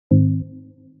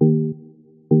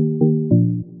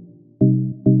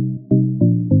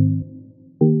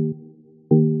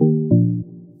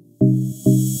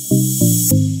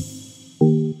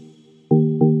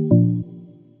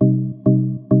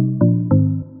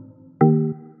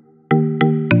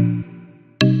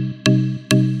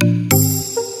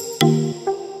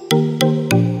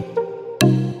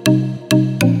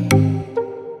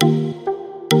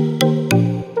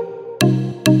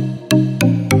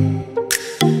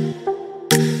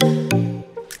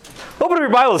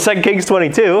Bible to 2 Kings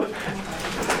 22.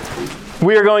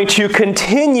 We are going to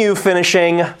continue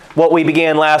finishing what we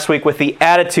began last week with the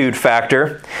attitude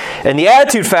factor. And the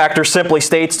attitude factor simply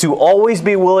states to always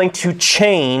be willing to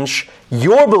change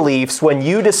your beliefs when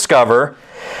you discover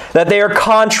that they are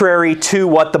contrary to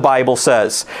what the Bible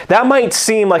says. That might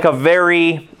seem like a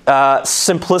very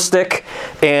simplistic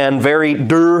and very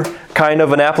kind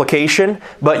of an application,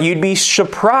 but you'd be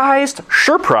surprised,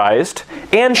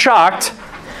 and shocked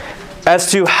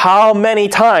as to how many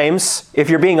times, if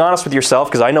you're being honest with yourself,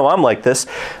 because I know I'm like this,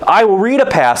 I will read a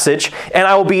passage and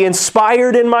I will be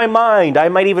inspired in my mind. I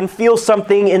might even feel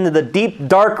something in the deep,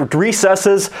 dark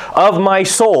recesses of my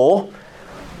soul.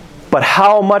 But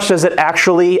how much does it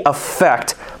actually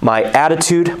affect my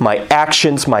attitude, my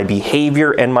actions, my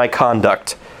behavior, and my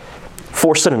conduct?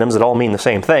 4 synonyms that all mean the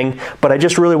same thing, but I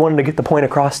just really wanted to get the point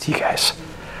across to you guys.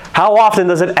 How often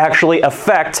does it actually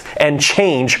affect and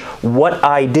change what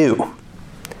I do?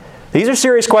 These are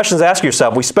serious questions to ask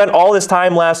yourself. We spent all this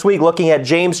time last week looking at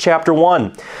James chapter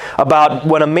 1 about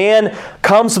when a man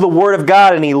comes to the Word of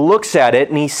God and he looks at it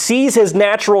and he sees his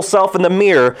natural self in the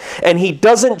mirror and he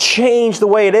doesn't change the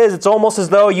way it is. It's almost as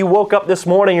though you woke up this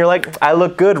morning, you're like, I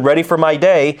look good, ready for my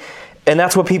day. And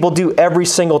that's what people do every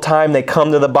single time they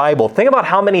come to the Bible. Think about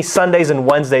how many Sundays and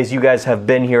Wednesdays you guys have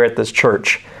been here at this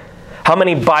church. How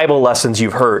many Bible lessons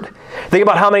you've heard. Think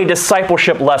about how many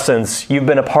discipleship lessons you've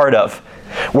been a part of,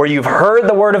 where you've heard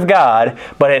the Word of God,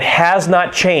 but it has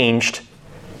not changed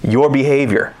your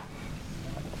behavior.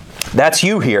 That's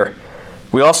you here.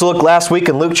 We also looked last week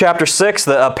in Luke chapter 6,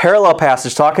 a parallel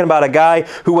passage talking about a guy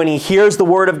who, when he hears the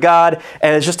Word of God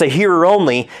and is just a hearer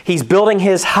only, he's building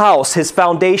his house, his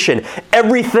foundation,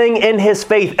 everything in his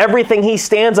faith, everything he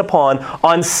stands upon,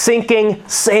 on sinking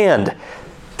sand.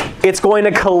 It's going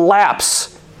to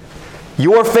collapse.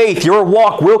 Your faith, your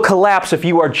walk will collapse if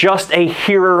you are just a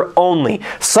hearer only.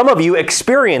 Some of you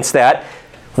experience that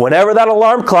whenever that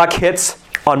alarm clock hits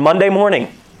on Monday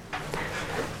morning.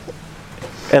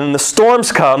 And the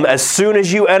storms come as soon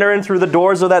as you enter in through the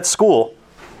doors of that school.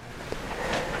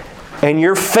 And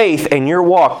your faith and your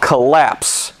walk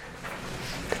collapse.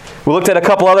 We looked at a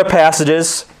couple other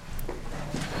passages.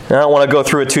 I don't want to go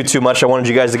through it too much. I wanted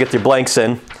you guys to get your blanks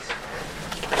in.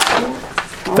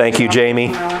 Thank you, Jamie.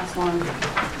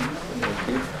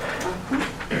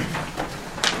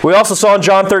 We also saw in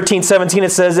John 13:17, it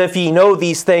says, if ye know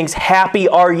these things, happy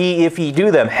are ye if ye do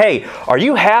them. Hey, are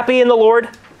you happy in the Lord?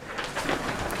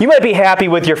 You might be happy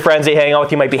with your friends that you hang out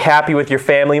with. You might be happy with your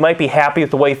family. You might be happy with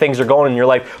the way things are going in your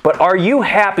life. But are you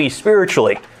happy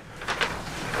spiritually?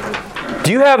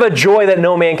 Do you have a joy that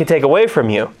no man can take away from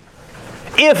you?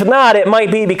 If not, it might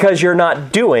be because you're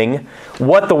not doing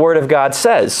what the Word of God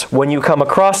says when you come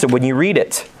across it, when you read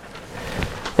it.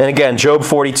 And again, Job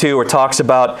 42, where it talks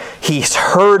about, he's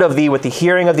heard of thee with the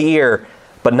hearing of the ear,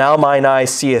 but now mine eye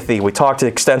seeth thee. We talked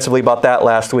extensively about that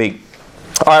last week.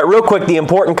 All right, real quick, the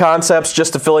important concepts,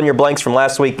 just to fill in your blanks from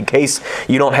last week in case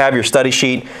you don't have your study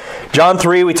sheet. John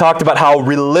 3, we talked about how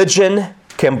religion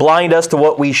can blind us to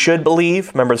what we should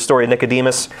believe. Remember the story of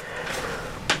Nicodemus.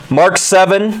 Mark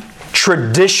 7,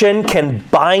 tradition can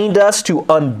bind us to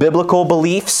unbiblical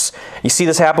beliefs. You see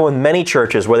this happen with many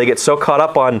churches where they get so caught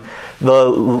up on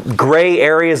the gray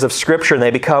areas of Scripture and they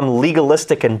become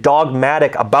legalistic and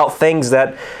dogmatic about things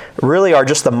that really are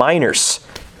just the minors.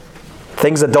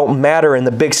 Things that don't matter in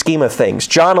the big scheme of things.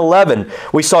 John 11,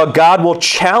 we saw God will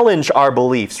challenge our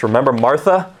beliefs. Remember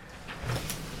Martha?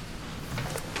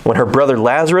 When her brother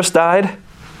Lazarus died?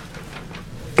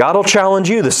 God will challenge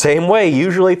you the same way,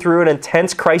 usually through an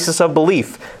intense crisis of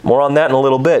belief. More on that in a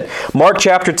little bit. Mark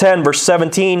chapter 10, verse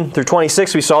 17 through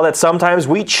 26, we saw that sometimes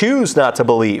we choose not to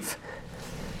believe.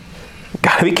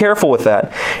 Got to be careful with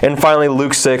that. And finally,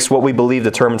 Luke 6, what we believe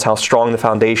determines how strong the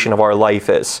foundation of our life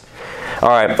is. All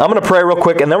right, I'm going to pray real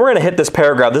quick, and then we're going to hit this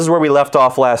paragraph. This is where we left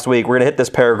off last week. We're going to hit this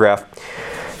paragraph.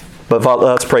 But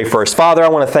let's pray first. Father, I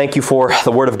want to thank you for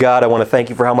the Word of God. I want to thank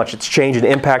you for how much it's changed and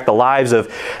impact the lives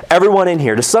of everyone in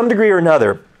here to some degree or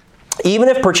another. Even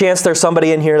if perchance there's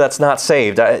somebody in here that's not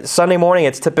saved. Sunday morning,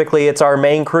 it's our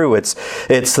main crew. It's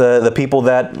the people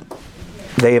that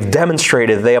they have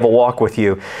demonstrated they have a walk with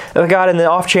you. And God, in the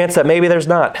off chance that maybe there's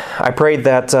not, I prayed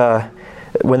that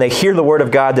when they hear the Word of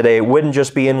God today, it wouldn't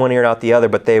just be in one ear and out the other,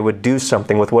 but they would do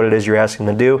something with what it is you're asking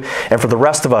them to do. And for the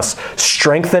rest of us,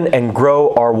 strengthen and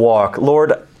grow our walk.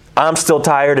 Lord, I'm still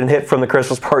tired and hit from the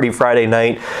Christmas party Friday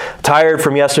night, tired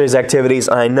from yesterday's activities.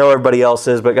 I know everybody else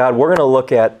is, but God, we're going to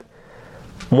look at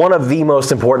one of the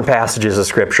most important passages of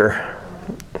Scripture.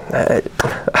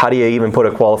 how do you even put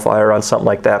a qualifier on something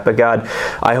like that? But God,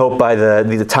 I hope by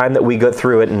the time that we go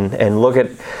through it and look at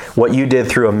what you did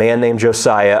through a man named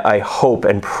Josiah, I hope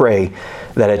and pray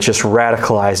that it just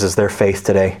radicalizes their faith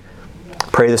today.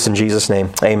 Pray this in Jesus' name.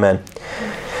 Amen.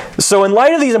 So in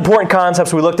light of these important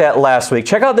concepts we looked at last week,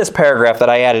 check out this paragraph that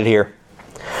I added here.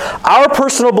 Our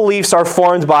personal beliefs are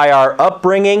formed by our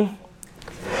upbringing,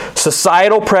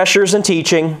 societal pressures and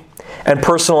teaching, and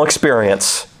personal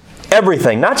experience.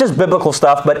 Everything, not just biblical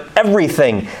stuff, but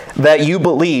everything that you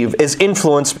believe is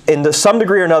influenced to some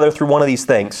degree or another through one of these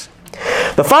things.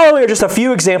 The following are just a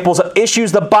few examples of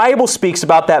issues the Bible speaks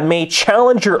about that may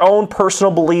challenge your own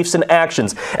personal beliefs and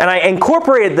actions. And I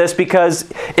incorporated this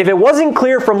because if it wasn't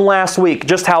clear from last week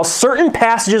just how certain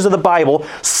passages of the Bible,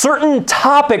 certain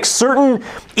topics, certain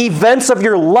events of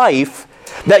your life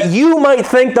that you might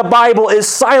think the Bible is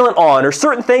silent on, or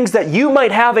certain things that you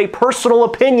might have a personal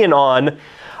opinion on,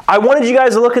 I wanted you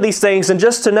guys to look at these things and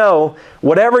just to know,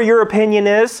 whatever your opinion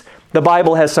is, the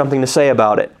Bible has something to say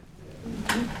about it.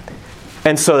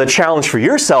 And so the challenge for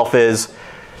yourself is,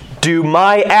 do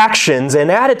my actions and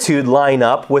attitude line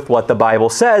up with what the Bible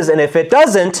says? And if it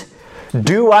doesn't,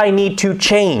 do I need to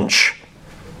change?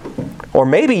 Or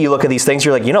maybe you look at these things,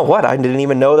 you're like, you know what? I didn't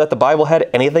even know that the Bible had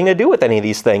anything to do with any of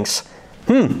these things.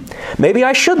 Maybe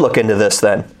I should look into this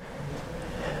then.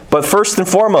 But first and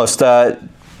foremost,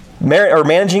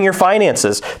 managing your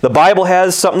finances. The Bible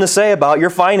has something to say about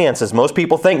your finances. Most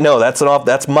people think, no,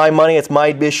 that's my money, it's my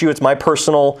issue, it's my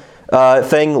personal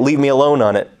thing, leave me alone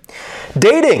on it.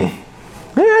 Dating.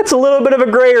 It's a little bit of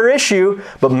a grayer issue,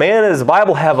 but man, does the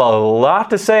Bible have a lot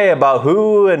to say about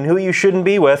who and who you shouldn't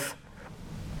be with.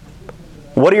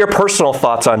 What are your personal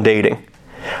thoughts on dating?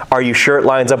 Are you sure it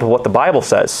lines up with what the Bible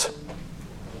says?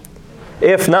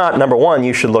 If not, number one,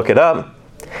 you should look it up.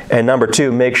 And number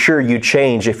two, make sure you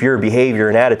change if your behavior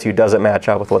and attitude doesn't match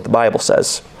up with what the Bible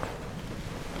says.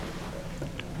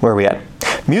 Where are we at?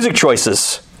 Music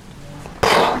choices.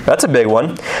 That's a big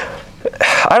one.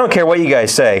 I don't care what you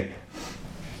guys say.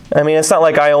 I mean, it's not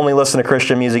like I only listen to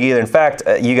Christian music either. In fact,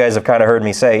 you guys have kind of heard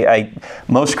me say,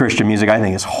 most Christian music I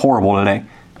think is horrible today.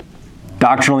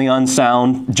 Doctrinally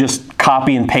unsound, just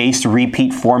copy and paste,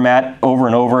 repeat format over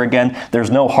and over again.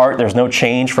 There's no heart, there's no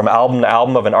change from album to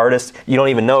album of an artist. You don't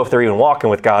even know if they're even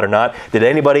walking with God or not. Did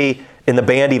anybody in the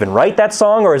band even write that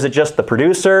song, or is it just the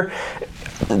producer?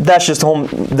 That's just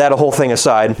that whole thing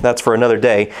aside. That's for another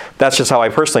day. That's just how I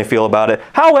personally feel about it.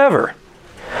 However,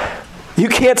 you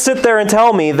can't sit there and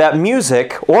tell me that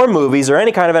music or movies or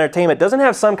any kind of entertainment doesn't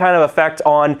have some kind of effect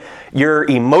on your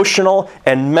emotional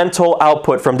and mental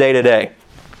output from day to day.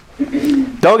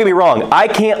 Don't get me wrong. I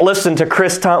can't listen to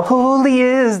Chris Tomlin, "Holy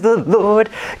is the Lord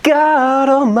God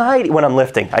Almighty," when I'm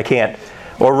lifting. I can't.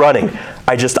 Or running.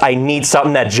 I need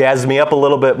something that jazzes me up a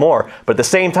little bit more. But at the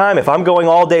same time, if I'm going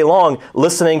all day long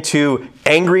listening to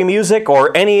angry music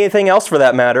or anything else for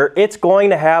that matter, it's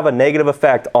going to have a negative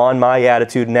effect on my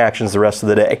attitude and actions the rest of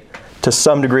the day, to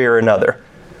some degree or another.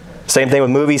 Same thing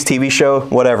with movies, TV show,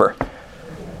 whatever.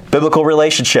 Biblical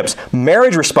relationships,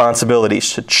 marriage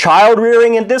responsibilities, child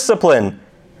rearing and discipline.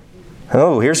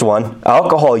 Oh, here's one.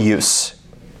 Alcohol use.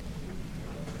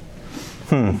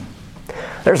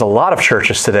 There's a lot of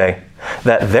churches today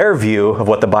that their view of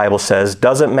what the Bible says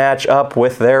doesn't match up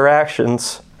with their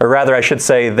actions. Or rather, I should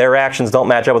say, their actions don't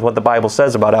match up with what the Bible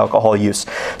says about alcohol use.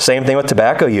 Same thing with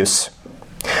tobacco use.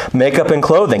 Makeup and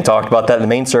clothing. Talked about that in the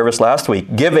main service last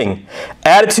week. Giving.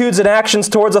 Attitudes and actions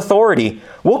towards authority.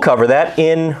 We'll cover that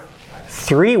in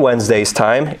 3 Wednesdays'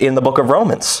 time in the book of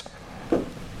Romans.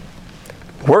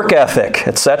 Work ethic,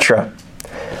 etc.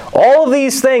 All of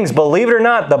these things, believe it or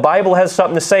not, the Bible has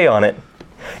something to say on it.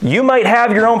 You might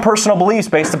have your own personal beliefs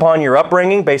based upon your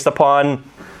upbringing, based upon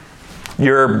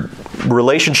your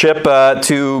relationship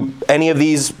to any of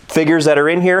these figures that are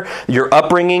in here, your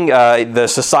upbringing, the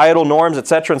societal norms,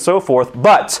 etc., and so forth.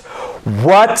 But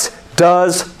what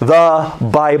does the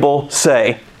Bible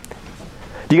say?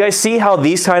 Do you guys see how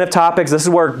these kind of topics, this is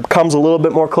where it comes a little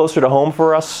bit more closer to home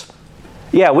for us?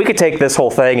 Yeah, we could take this whole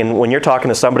thing, and when you're talking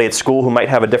to somebody at school who might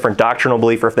have a different doctrinal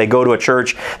belief, or if they go to a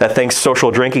church that thinks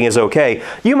social drinking is okay,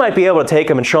 you might be able to take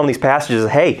them and show them these passages.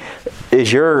 Hey,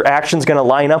 is your actions going to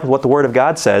line up with what the Word of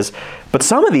God says? But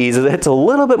some of these, it's a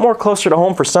little bit more closer to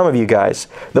home for some of you guys.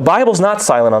 The Bible's not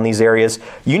silent on these areas.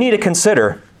 You need to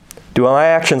consider, do my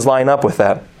actions line up with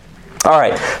that? All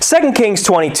right, 2 Kings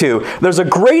 22. There's a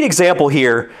great example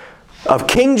here of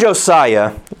King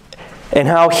Josiah and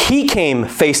how he came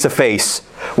face to face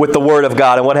with the Word of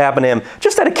God and what happened to him,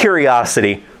 just out of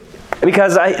curiosity.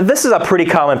 Because this is a pretty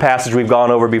common passage we've gone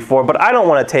over before, but I don't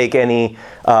want to take any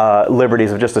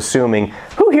liberties of just assuming.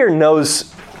 Who here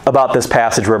knows about this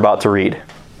passage we're about to read?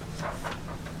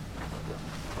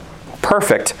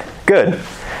 Perfect. Good.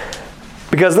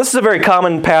 Because this is a very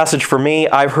common passage for me.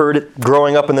 I've heard it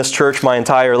growing up in this church my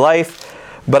entire life,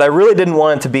 but I really didn't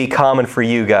want it to be common for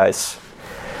you guys.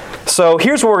 So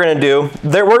here's what we're going to do.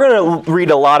 We're going to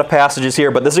read a lot of passages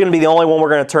here, but this is going to be the only one we're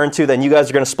going to turn to. Then you guys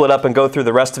are going to split up and go through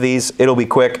the rest of these. It'll be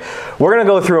quick. We're going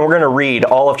to go through and we're going to read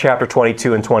all of chapter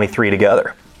 22 and 23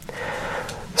 together.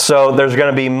 So there's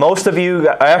going to be most of you,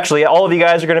 actually all of you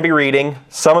guys are going to be reading.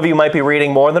 Some of you might be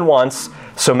reading more than once.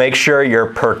 So make sure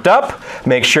you're perked up.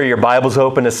 Make sure your Bible's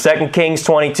open to 2 Kings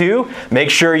 22. Make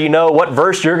sure you know what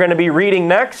verse you're going to be reading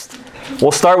next.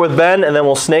 We'll start with Ben, and then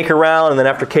we'll snake around, and then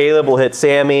after Caleb, we'll hit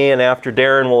Sammy, and after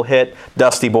Darren, we'll hit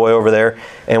Dusty Boy over there.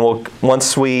 And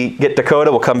once we get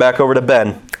Dakota, we'll come back over to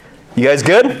Ben. You guys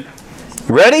good?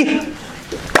 Ready?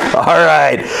 All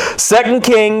right. 2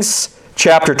 Kings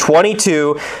chapter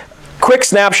 22. Quick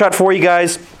snapshot for you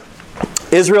guys.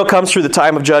 Israel comes through the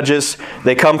time of Judges.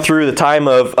 They come through the time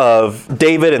of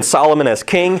David and Solomon as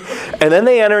king. And then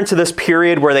they enter into this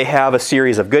period where they have a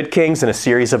series of good kings and a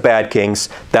series of bad kings.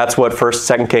 That's what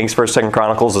 1st, 2nd Kings, 1st, 2nd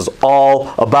Chronicles is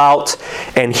all about.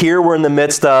 And here we're in the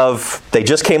midst of, they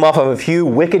just came off of a few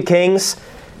wicked kings.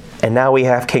 And now we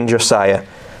have King Josiah.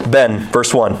 Ben,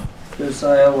 verse 1.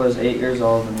 Josiah was 8 years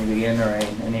old when he began to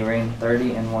reign, and he reigned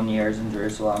 31 years in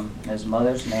Jerusalem. His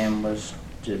mother's name was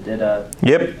Jedidah.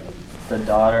 Yep. The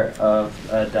daughter of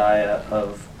Adiah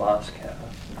of Boscath.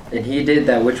 And he did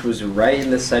that which was right in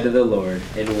the sight of the Lord,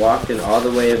 and walked in all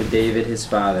the way of David his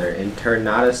father, and turned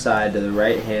not aside to the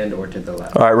right hand or to the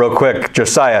left. All right, real quick.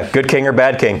 Josiah, good king or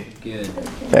bad king? Good.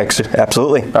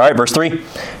 Absolutely. All right, verse 3.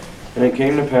 And it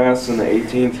came to pass in the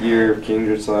 18th year of King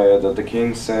Josiah that the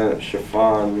king sent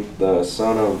Shaphan, the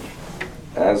son of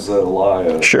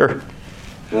Azaliah, Sure.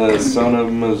 the son of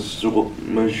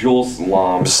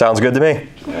Meshullam, Sounds good to me.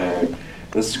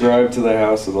 the scribe to the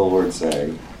house of the Lord,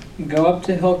 saying, Go up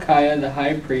to Hilkiah the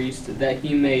high priest, that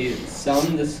he may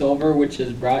sum the silver which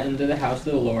is brought into the house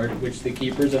of the Lord, which the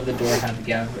keepers of the door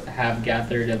have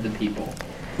gathered of the people.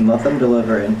 And let them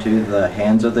deliver into the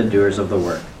hands of the doers of the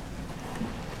work,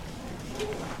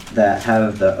 that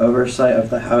have the oversight of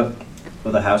the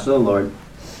house of the Lord,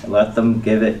 and let them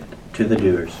give it to the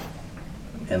doers.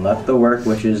 And let the work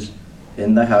which is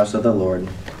in the house of the Lord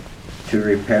to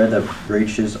repair the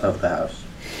breaches of the house.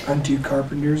 Unto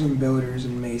carpenters and builders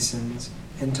and masons,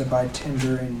 and to buy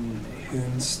timber and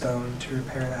hewn stone to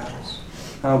repair the house.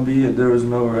 Howbeit there was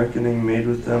no reckoning made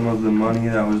with them of the money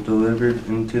that was delivered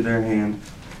into their hand,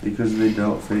 because they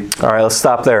dealt faithfully. All right, let's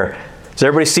stop there. Does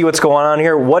everybody see what's going on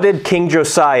here? What did King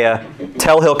Josiah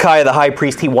tell Hilkiah the high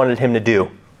priest he wanted him to do?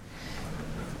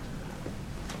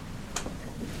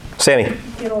 Sammy?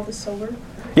 Get all the silver.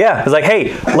 Yeah, it's like,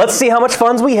 hey, let's see how much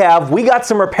funds we have. We got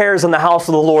some repairs in the house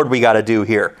of the Lord we got to do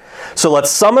here. So let's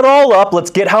sum it all up. Let's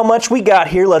get how much we got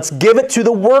here. Let's give it to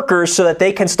the workers so that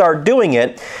they can start doing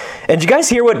it. And did you guys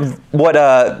hear what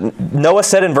Noah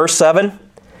said in verse 7?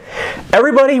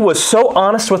 Everybody was so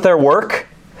honest with their work.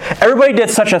 Everybody did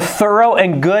such a thorough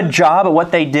and good job at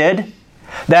what they did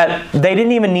that they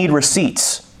didn't even need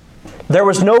receipts. There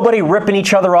was nobody ripping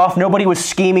each other off. Nobody was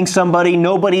scheming somebody.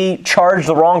 Nobody charged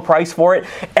the wrong price for it.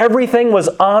 Everything was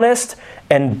honest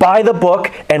and by the book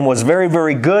and was very,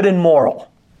 very good and moral.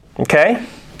 Okay?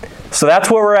 So that's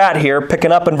where we're at here,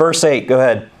 picking up in verse 8. Go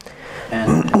ahead.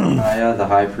 And Hilkiah the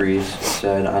high priest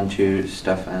said unto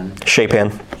Shaphan,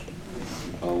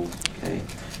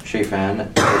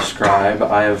 the scribe,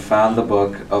 I have found the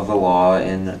book of the law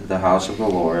in the house of the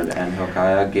Lord. And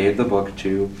Hilkiah gave the book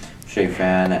to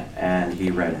Shaphan, and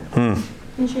he read it.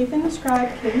 And Shaphan the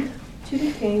scribe came to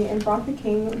the king and brought the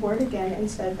king word again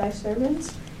and said, Thy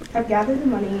servants have gathered the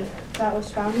money that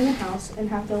was found in the house, and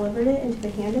have delivered it into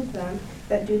the hand of them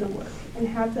that do the work, and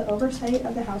have the oversight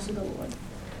of the house of the Lord.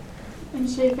 And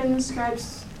Shaphan the scribe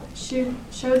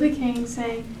showed the king,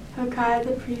 saying, Hilkiah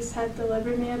the priest hath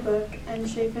delivered me a book, and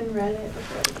Shaphan read it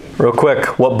before the king. Real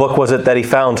quick, what book was it that he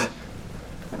found?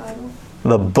 Bible.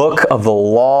 The book of the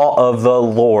law of the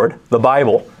Lord, the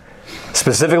Bible.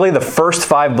 Specifically, the first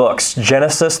 5 books,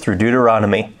 Genesis through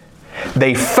Deuteronomy.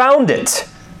 They found it,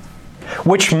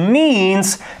 which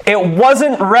means it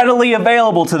wasn't readily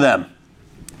available to them.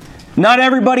 Not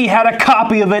everybody had a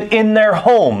copy of it in their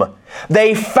home.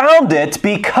 They found it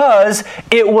because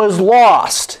it was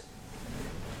lost.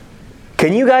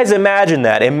 Can you guys imagine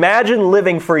that? Imagine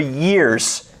living for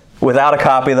years without a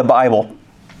copy of the Bible.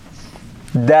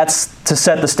 That's to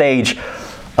set the stage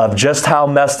of just how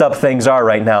messed up things are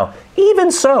right now.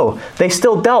 even so, they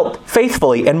still dealt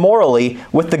faithfully and morally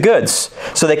with the goods.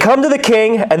 So they come to the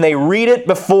king and they read it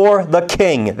before the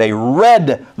king. They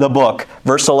read the book.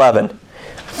 Verse 11.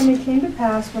 And it came to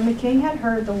pass, when the king had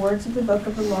heard the words of the book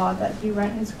of the law, that he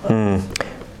rent his clothes.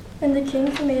 And the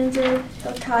king commanded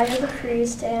Hilkiah the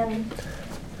priest and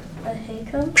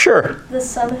Ahikam, Sure. the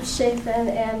son of Shaphan,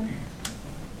 and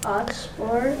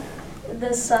Achbor,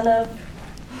 the son of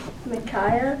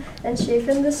Micaiah, and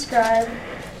Shaphan the scribe,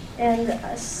 and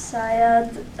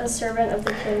Asaiah, a servant of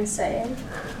the king, saying,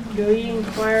 Go ye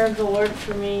inquire of the Lord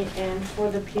for me and for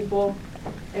the people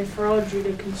and for all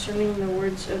Judah concerning the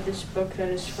words of this book that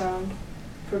is found.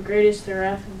 For great is the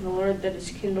wrath of the Lord that is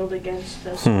kindled against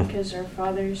us, because our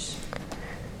fathers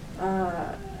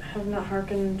have not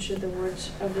hearkened to the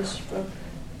words of this book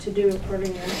to do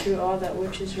according unto all that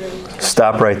which is written.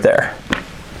 Stop right there.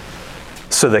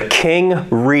 So the king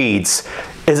reads.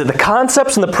 Is it the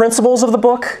concepts and the principles of the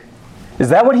book? Is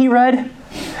that what he read?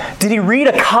 Did he read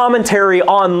a commentary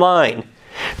online?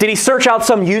 Did he search out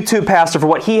some YouTube pastor for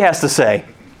what he has to say?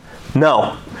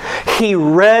 No. He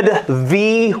read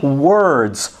the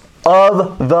words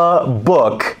of the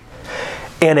book,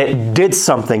 and it did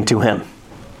something to him.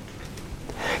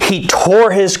 He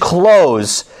tore his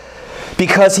clothes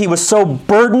because he was so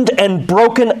burdened and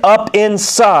broken up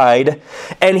inside,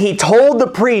 and he told the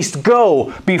priest,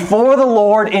 go before the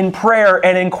Lord in prayer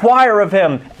and inquire of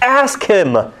him. Ask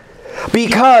him,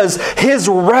 because his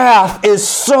wrath is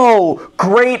so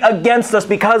great against us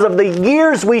because of the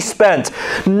years we spent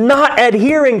not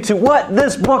adhering to what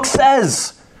this book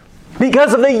says,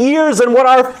 because of the years and what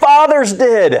our fathers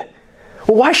did.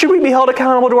 Well, why should we be held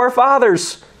accountable to our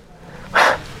fathers?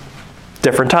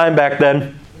 Different time back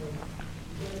then.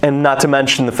 And not to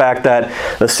mention the fact that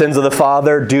the sins of the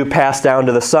father do pass down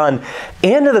to the son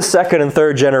and to the second and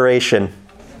third generation.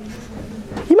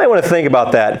 You might want to think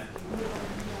about that.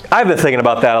 I've been thinking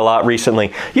about that a lot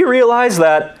recently. You realize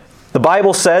that the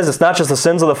Bible says it's not just the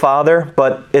sins of the father,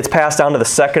 but it's passed down to the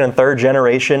second and third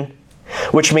generation,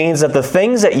 which means that the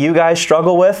things that you guys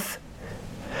struggle with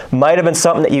might have been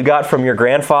something that you got from your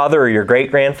grandfather or your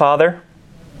great-grandfather.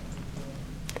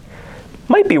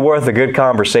 Might be worth a good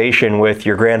conversation with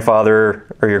your grandfather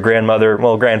or your grandmother,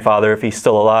 well, grandfather if he's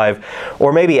still alive,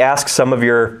 or maybe ask some of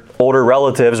your older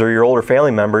relatives or your older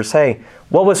family members, hey,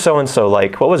 what was so-and-so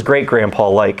like? What was great-grandpa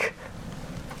like?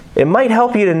 It might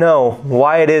help you to know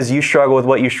why it is you struggle with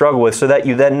what you struggle with, so that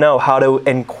you then know how to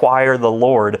inquire the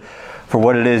Lord for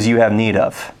what it is you have need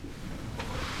of.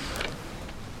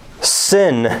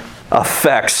 Sin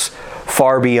affects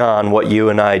far beyond what you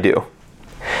and I do.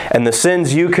 And the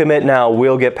sins you commit now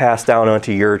will get passed down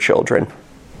onto your children.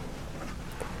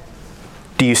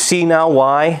 Do you see now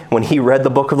why, when he read the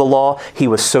book of the law, he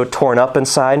was so torn up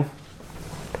inside?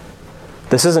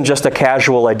 This isn't just a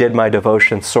casual, I did my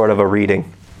devotion sort of a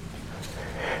reading.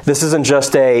 This isn't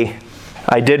just a,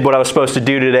 I did what I was supposed to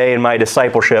do today in my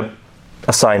discipleship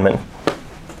assignment.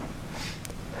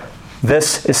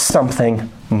 This is something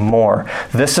more.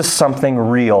 This is something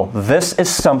real. This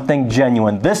is something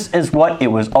genuine. This is what it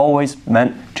was always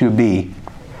meant to be.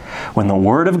 When the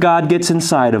Word of God gets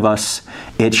inside of us,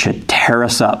 it should tear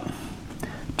us up.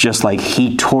 Just like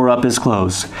he tore up his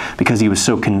clothes because he was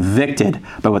so convicted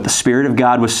by what the Spirit of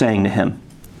God was saying to him.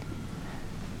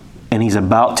 And he's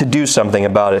about to do something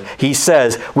about it. He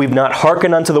says, we've not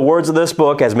hearkened unto the words of this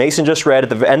book, as Mason just read at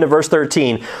the end of verse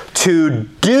 13, to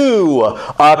do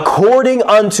according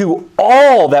unto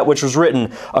all that which was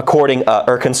written according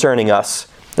or concerning us.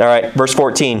 All right, verse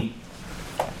 14.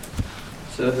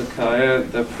 So Hilkiah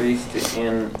the priest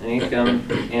and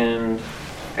Ahikam and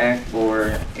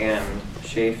Achbor and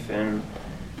Shaphan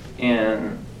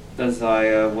and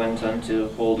Uzziah went unto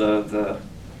Huldah the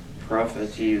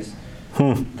prophetess,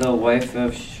 the wife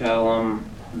of Shallum,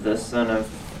 the son of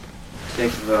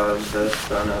Tikvah, the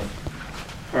son of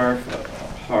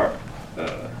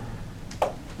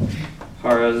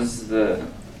Haraz, the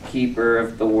keeper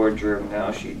of the wardrobe.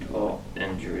 Now she dwelt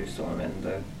in Jerusalem in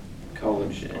the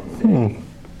college, and they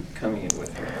communed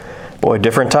with her. Boy,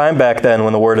 different time back then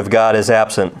when the Word of God is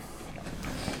absent.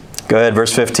 Go ahead,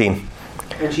 verse 15.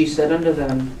 And she said unto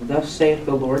them, Thus saith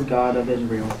the Lord God of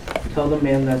Israel, Tell the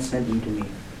man that sent you to me.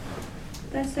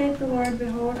 Thus saith the Lord,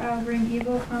 Behold, I will bring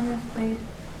evil upon this place,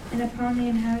 and upon the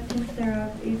inhabitants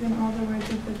thereof, even all the words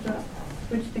of the book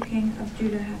which the king of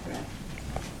Judah hath read.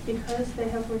 Because they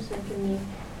have forsaken me,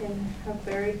 and have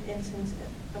buried incense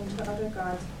unto other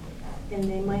gods, and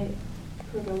they might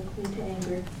provoke me to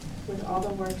anger with all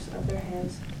the works of their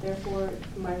hands. Therefore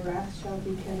my wrath shall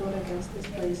be kindled against this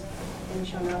place, and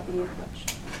shall not be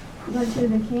quenched. But to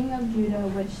the king of Judah,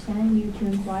 which sent you to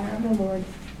inquire of the Lord,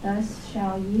 Thus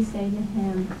shall ye say to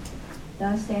him,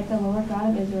 Thus saith the Lord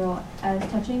God of Israel,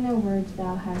 as touching the words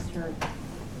thou hast heard.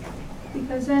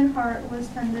 Because thine heart was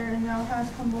tender, and thou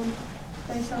hast humbled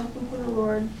thyself before the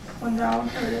Lord, when thou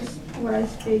heardest what I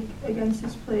spake against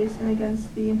this place and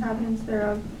against the inhabitants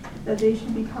thereof, that they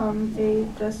should become a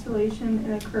desolation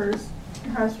and a curse,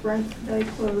 and hast rent thy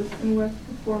clothes and wept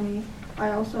before me,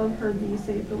 I also have heard thee,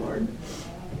 saith the Lord.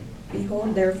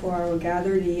 Behold, therefore I will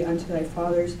gather thee unto thy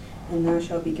fathers, and thou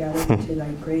shalt be gathered into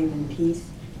thy grave in peace,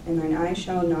 and thine eyes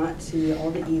shall not see all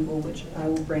the evil which I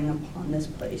will bring upon this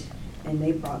place. And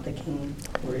they brought the king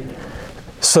word again.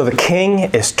 So the king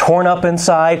is torn up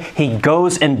inside. He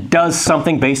goes and does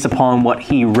something based upon what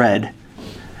he read.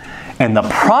 And the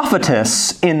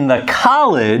prophetess in the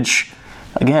college,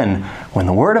 again, when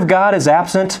the word of God is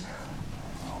absent,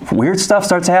 weird stuff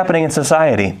starts happening in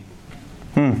society.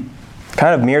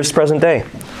 Kind of mirrors present day.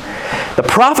 The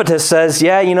prophetess says,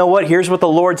 yeah, you know what? Here's what the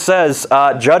Lord says.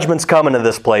 Judgment's coming to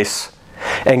this place.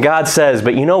 And God says,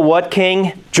 but you know what,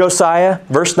 King Josiah?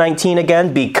 Verse 19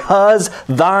 again, because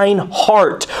thine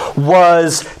heart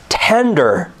was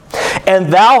tender,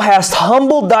 and thou hast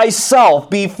humbled thyself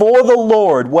before the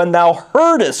Lord when thou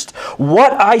heardest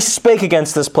what I spake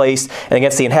against this place and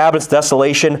against the inhabitants'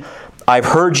 desolation. I've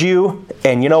heard you,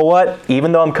 and you know what?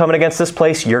 Even though I'm coming against this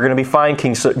place, you're going to be fine,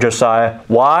 King Josiah.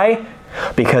 Why?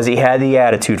 Because he had the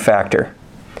attitude factor.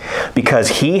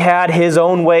 Because he had his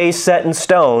own ways set in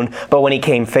stone, but when he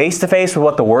came face to face with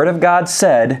what the Word of God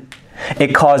said,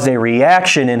 it caused a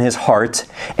reaction in his heart,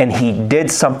 and he did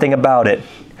something about it.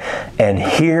 And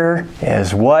here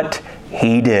is what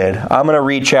he did. I'm going to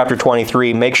read chapter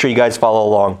 23. Make sure you guys follow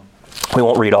along. We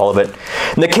won't read all of it.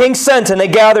 And the king sent, and they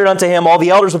gathered unto him all the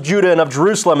elders of Judah and of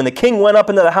Jerusalem. And the king went up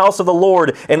into the house of the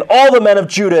Lord, and all the men of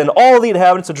Judah and all the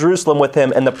inhabitants of Jerusalem with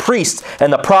him, and the priests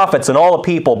and the prophets and all the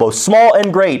people, both small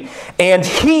and great. And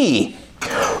he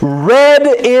read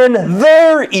in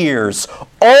their ears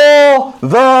all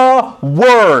the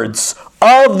words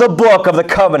of the book of the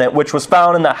covenant which was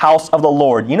found in the house of the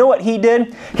Lord. You know what he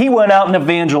did? He went out and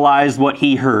evangelized what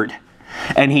he heard.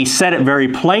 And he said it very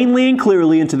plainly and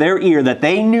clearly into their ear that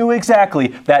they knew exactly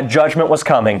that judgment was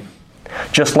coming.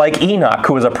 Just like Enoch,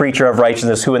 who was a preacher of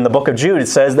righteousness, who in the book of Jude it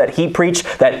says that he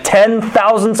preached that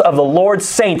 10,000s of the Lord's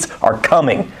saints are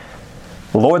coming.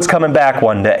 The Lord's coming back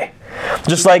one day.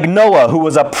 Just like Noah, who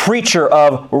was a preacher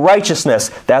of righteousness,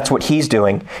 that's what he's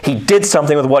doing. He did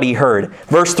something with what he heard.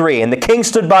 Verse 3, and the king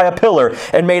stood by a pillar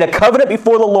and made a covenant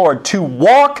before the Lord to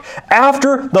walk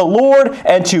after the Lord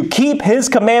and to keep his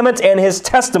commandments and his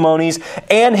testimonies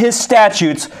and his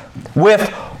statutes with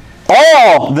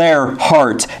all their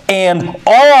heart and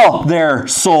all their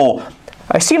soul.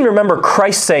 I seem to remember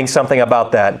Christ saying something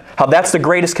about that. How that's the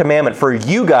greatest commandment for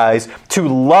you guys, to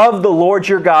love the Lord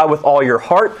your God with all your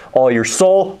heart, all your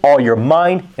soul, all your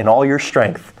mind, and all your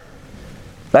strength.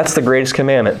 That's the greatest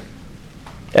commandment.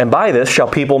 And by this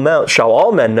shall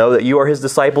all men know that you are his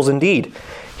disciples indeed.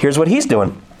 Here's what he's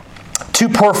doing. To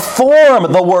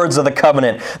perform the words of the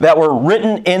covenant that were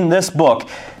written in this book.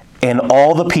 And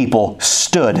all the people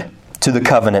stood to the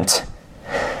covenant.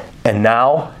 And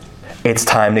now it's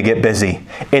time to get busy.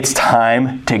 It's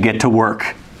time to get to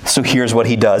work. So here's what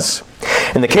he does.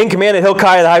 And the king commanded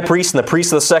Hilkiah the high priest and the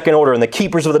priests of the second order and the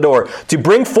keepers of the door to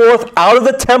bring forth out of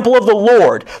the temple of the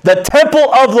Lord,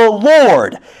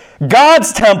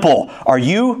 God's temple. Are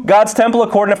you God's temple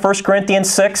according to 1 Corinthians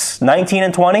 6, 19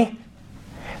 and 20?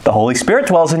 The Holy Spirit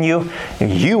dwells in you.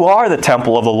 You are the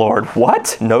temple of the Lord.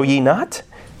 What? Know ye not?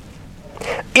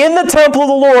 In the temple of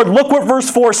the Lord, look what verse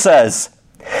 4 says.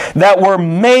 That were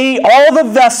made, all the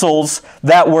vessels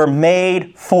that were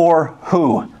made for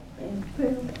who?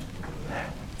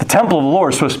 The temple of the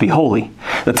Lord is supposed to be holy.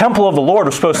 The temple of the Lord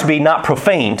was supposed to be not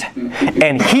profaned.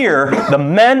 And here, the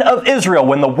men of Israel,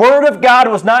 when the Word of God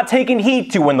was not taken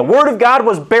heed to, when the Word of God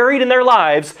was buried in their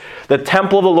lives, the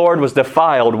temple of the Lord was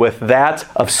defiled with that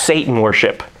of Satan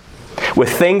worship. With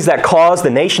things that caused the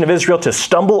nation of Israel to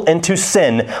stumble into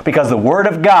sin because the Word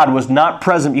of God was not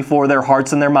present before their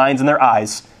hearts and their minds and their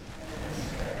eyes.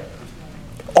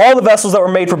 All the vessels that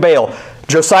were made for Baal,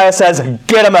 Josiah says,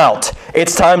 get them out.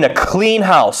 It's time to clean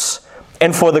house.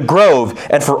 And for the grove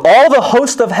and for all the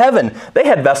host of heaven, they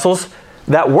had vessels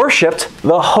that worshipped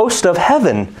the host of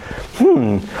heaven.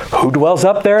 Who dwells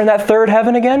up there in that third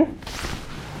heaven again?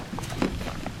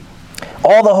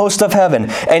 All the host of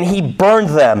heaven, and he burned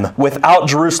them without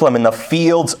Jerusalem in the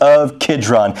fields of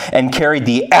Kidron, and carried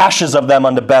the ashes of them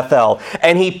unto Bethel.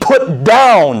 And he put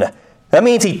down, that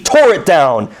means he tore it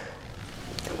down,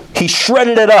 He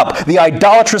shredded it up, the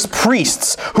idolatrous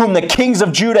priests whom the kings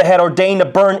of Judah had ordained to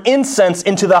burn incense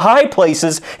into the high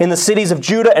places in the cities of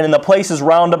Judah and in the places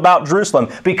round about Jerusalem,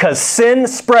 because sin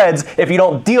spreads if you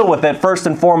don't deal with it first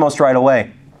and foremost right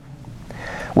away.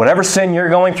 Whatever sin you're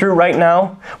going through right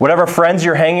now, whatever friends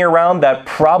you're hanging around that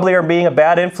probably are being a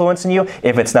bad influence in you,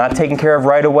 if it's not taken care of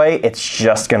right away, it's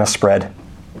just going to spread.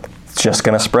 It's just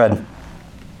going to spread.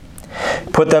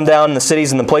 Put them down in the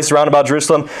cities and the places round about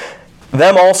Jerusalem.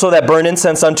 Them also that burn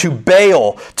incense unto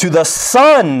Baal, to the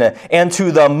sun, and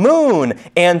to the moon,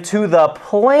 and to the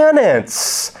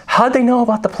planets. How'd they know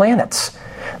about the planets?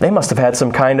 They must have had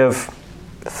some kind of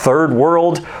third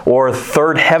world or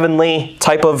third heavenly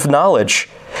type of knowledge.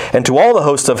 And to all the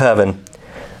hosts of heaven,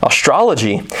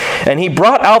 astrology. And he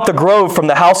brought out the grove from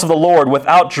the house of the Lord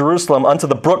without Jerusalem unto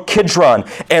the brook Kidron,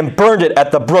 and burned it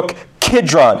at the brook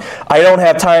Kidron. I don't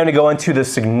have time to go into the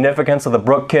significance of the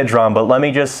brook Kidron, but let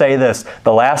me just say this.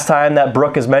 The last time that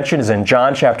brook is mentioned is in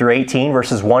John chapter 18,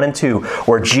 verses 1 and 2,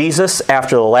 where Jesus,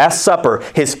 after the Last Supper,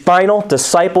 his final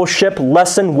discipleship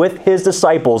lesson with his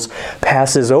disciples,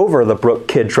 passes over the brook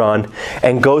Kidron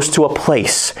and goes to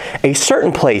a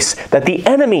certain place that the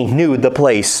enemy knew the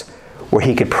place where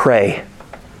he could pray.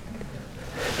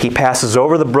 He passes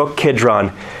over the brook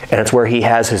Kidron, and it's where he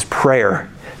has his prayer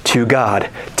to God.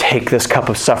 Take this cup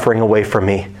of suffering away from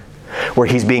me. Where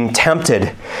he's being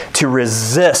tempted to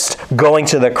resist going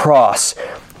to the cross.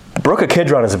 The brook of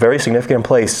Kidron is a very significant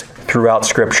place throughout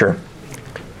Scripture.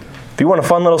 If you want a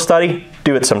fun little study,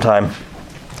 do it sometime.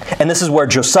 And this is where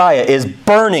Josiah is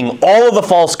burning all of the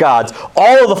false gods,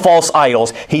 all of the false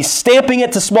idols. He's stamping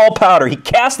it to small powder. He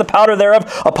cast the powder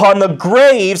thereof upon the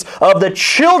graves of the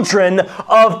children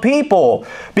of people.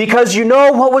 Because you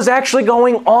know what was actually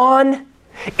going on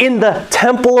in the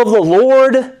temple of the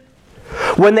Lord?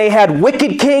 When they had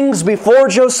wicked kings before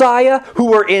Josiah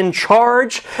who were in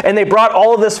charge, and they brought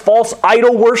all of this false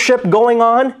idol worship going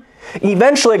on,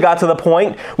 eventually it got to the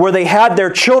point where they had their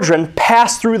children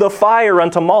pass through the fire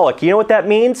unto Moloch. You know what that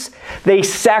means? They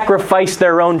sacrificed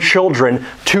their own children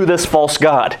to this false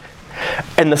god.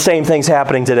 And the same thing's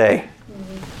happening today.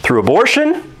 Through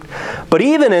abortion, but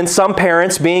even in some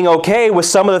parents being okay with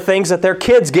some of the things that their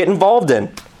kids get involved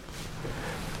in.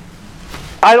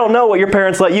 I don't know what your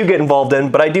parents let you get involved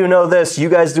in, but I do know this. You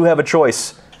guys do have a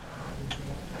choice.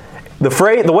 The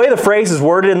way the phrase is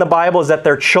worded in the Bible is that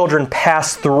their children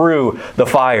pass through the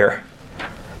fire.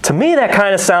 To me, that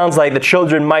kind of sounds like the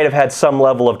children might have had some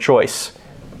level of choice.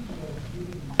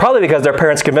 Probably because their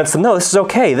parents convinced them, no, this is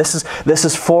okay. This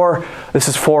is for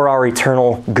our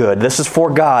eternal good. This is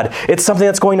for God. It's something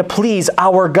that's going to please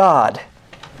our God.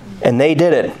 And they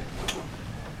did it.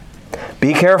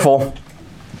 Be careful.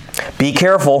 Be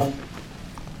careful.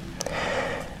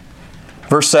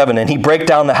 Verse 7, and he brake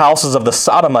down the houses of the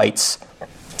Sodomites.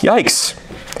 Yikes.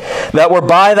 That were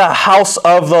by the house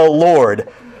of the Lord.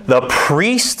 The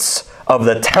priests of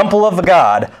the temple of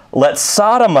God let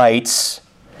Sodomites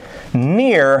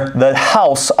near the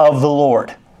house of the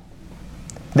Lord.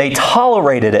 They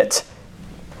tolerated it,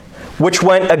 which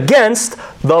went against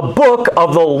the book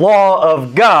of the law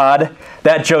of God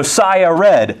that Josiah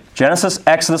read. Genesis,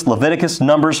 Exodus, Leviticus,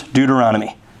 Numbers,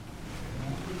 Deuteronomy.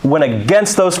 Went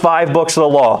against those 5 books of the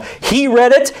law. He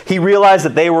read it, he realized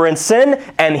that they were in sin,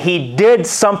 and he did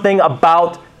something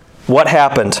about what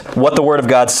happened, what the Word of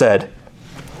God said.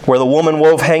 Where the woman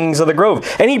wove hangings of the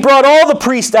grove. And he brought all the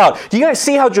priests out. Do you guys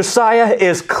see how Josiah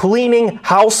is cleaning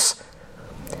house?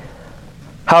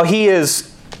 How he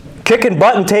is kicking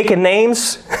butt and taking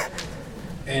names?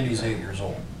 And he's 8 years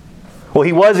old. Well,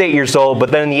 he was 8 years old,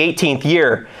 but then in the 18th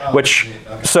year,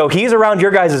 so he's around your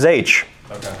guys' age.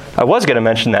 Okay. I was going to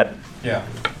mention that. Yeah.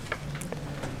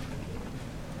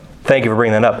 Thank you for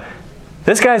bringing that up.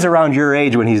 This guy's around your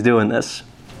age when he's doing this.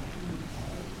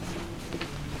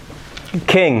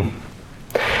 King.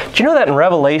 Do you know that in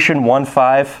Revelation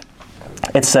 1:5,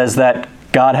 it says that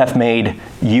God hath made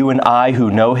you and I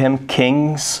who know him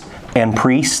kings and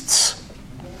priests?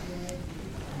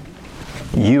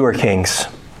 You are kings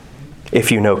if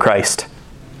you know Christ.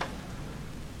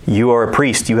 You are a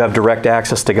priest. You have direct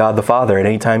access to God the Father at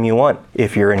any time you want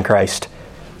if you're in Christ.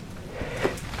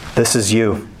 This is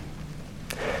you.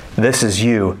 This is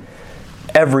you.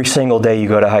 Every single day you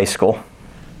go to high school.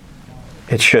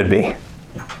 It should be.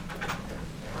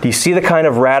 Do you see the kind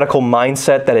of radical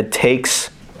mindset that it takes?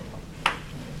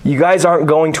 You guys aren't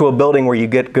going to a building where you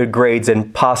get good grades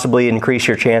and possibly increase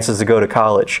your chances to go to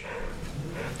college.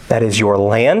 That is your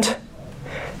land.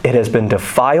 It has been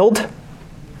defiled.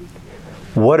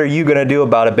 What are you going to do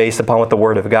about it based upon what the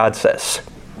Word of God says?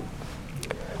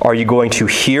 Are you going to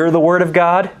hear the Word of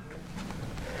God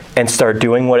and start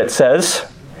doing what it says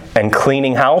and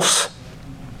cleaning house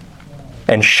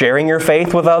and sharing your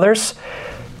faith with others?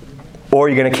 Or are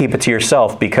you going to keep it to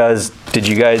yourself? Because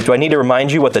do I need to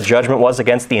remind you what the judgment was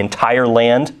against the entire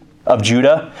land of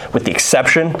Judah, with the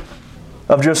exception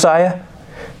of Josiah?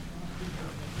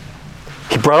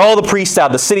 He brought all the priests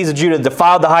out, the cities of Judah,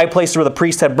 defiled the high places where the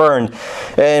priests had burned.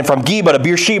 And from Geba to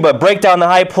Beersheba, break down the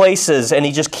high places. And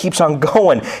he just keeps on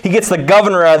going. He gets the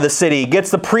governor out of the city,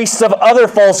 gets the priests of other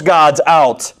false gods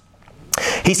out.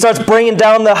 He starts bringing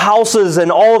down the houses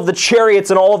and all of the chariots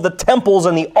and all of the temples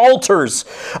and the altars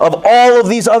of all of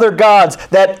these other gods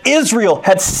that Israel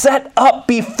had set up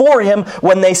before him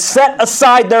when they set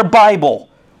aside their Bible.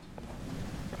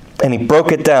 And he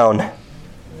broke it down.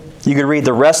 You could read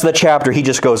the rest of the chapter. He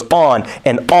just goes on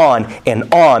and on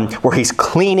and on where he's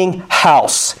cleaning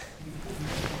house.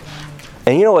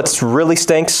 And you know what really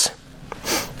stinks?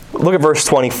 Look at verse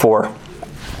 24.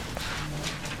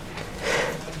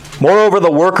 Moreover,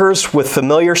 the workers with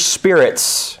familiar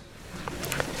spirits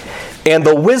and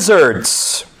the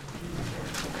wizards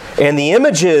and the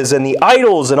images and the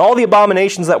idols and all the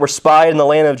abominations that were spied in the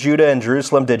land of Judah and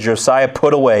Jerusalem did Josiah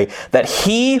put away, that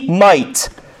he might...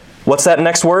 What's that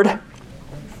next word?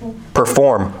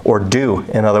 Perform, or do,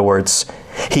 in other words.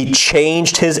 He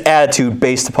changed his attitude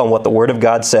based upon what the Word of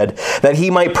God said, that he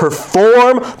might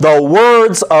perform the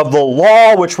words of the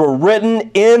law which were written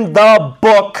in the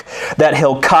book that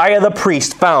Hilkiah the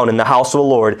priest found in the house of the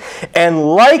Lord. And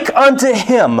like unto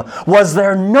him was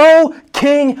there no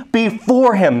king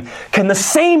before him. Can the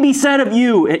same be said of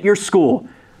you at your school?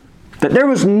 That there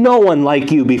was no one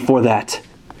like you before that?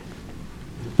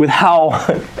 With how,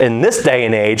 in this day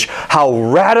and age, how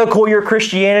radical your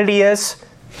Christianity is.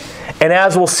 And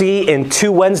as we'll see in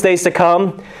 2 Wednesdays to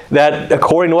come, that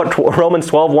according to what Romans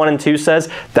 12, 1 and 2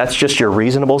 says, that's just your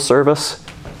reasonable service.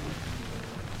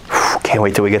 Can't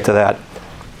wait till we get to that.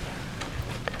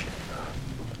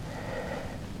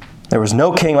 There was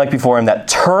no king like before him that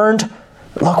turned,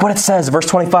 look what it says, verse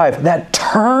 25, that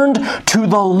turned to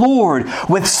the Lord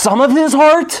with some of his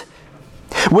heart,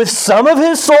 with some of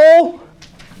his soul,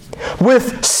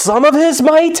 with some of his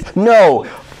might? No.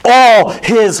 All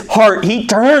his heart, he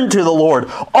turned to the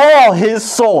Lord. All his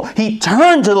soul, he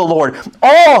turned to the Lord.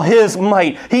 All his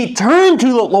might, he turned to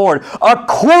the Lord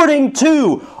according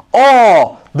to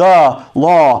all the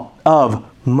law of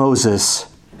Moses.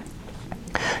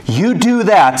 You do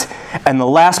that, and the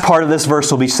last part of this verse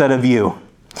will be said of you.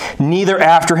 Neither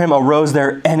after him arose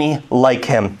there any like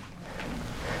him.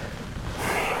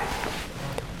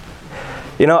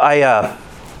 You know,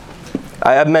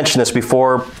 I've mentioned this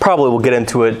before. Probably we'll get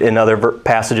into it in other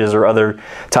passages or other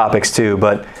topics too,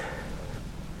 but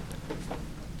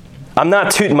I'm not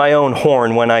tooting my own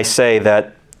horn when I say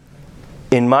that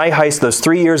in my those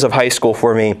 3 years of high school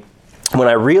for me, when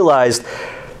I realized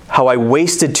how I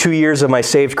wasted 2 years of my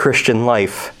saved Christian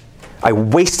life, I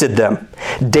wasted them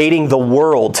dating the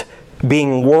world,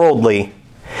 being worldly.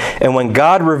 And when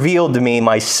God revealed to me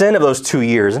my sin of those 2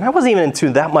 years, and I wasn't even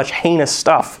into that much heinous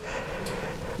stuff,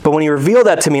 but when he revealed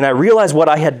that to me and I realized what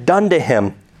I had done to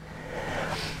him,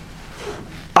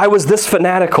 I was this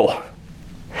fanatical.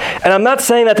 And I'm not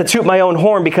saying that to toot my own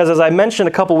horn, because as I mentioned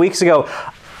a couple weeks ago,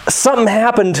 something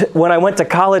happened when I went to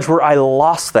college where I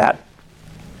lost that.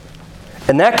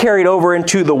 And that carried over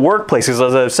into the workplaces.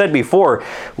 As I've said before,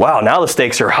 wow, now the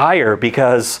stakes are higher,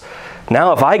 because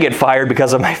now if I get fired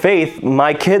because of my faith,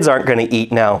 my kids aren't going to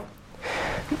eat now.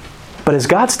 But is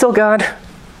God still God?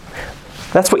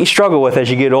 That's what you struggle with as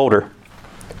you get older.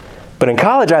 But in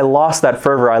college, I lost that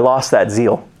fervor. I lost that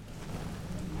zeal.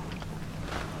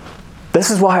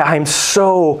 This is why I'm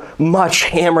so much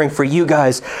hammering for you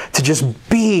guys to just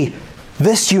be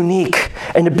this unique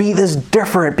and to be this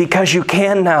different, because you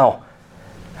can now.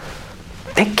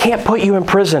 They can't put you in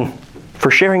prison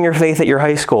for sharing your faith at your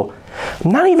high school.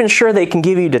 I'm not even sure they can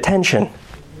give you detention.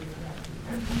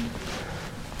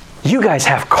 You guys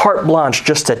have carte blanche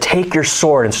just to take your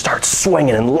sword and start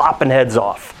swinging and lopping heads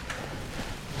off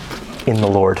in the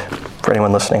Lord, for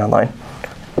anyone listening online.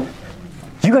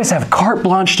 You guys have carte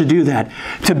blanche to do that,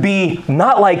 to be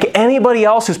not like anybody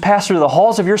else who's passed through the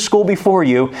halls of your school before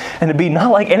you, and to be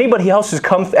not like anybody else who's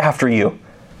come after you.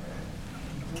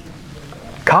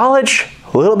 College,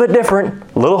 a little bit different,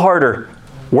 a little harder.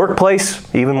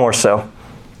 Workplace, even more so.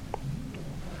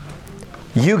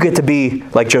 You get to be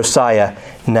like Josiah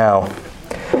now.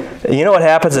 You know what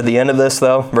happens at the end of this,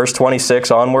 though? Verse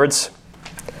 26 onwards.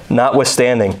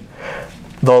 Notwithstanding,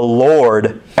 the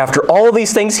Lord, after all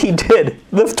these things he did,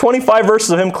 the 25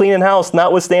 verses of him cleaning house,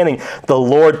 notwithstanding, the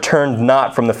Lord turned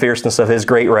not from the fierceness of his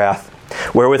great wrath.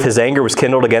 wherewith his anger was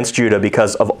kindled against Judah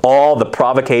because of all the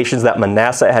provocations that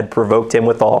Manasseh had provoked him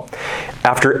withal.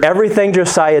 After everything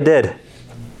Josiah did,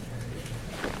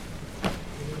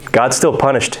 God still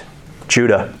punished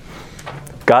Judah.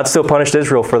 God still punished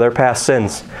Israel for their past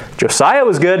sins. Josiah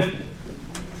was good.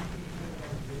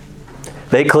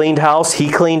 They cleaned house. He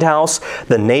cleaned house.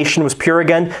 The nation was pure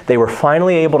again. They were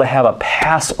finally able to have a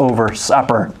Passover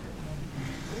supper.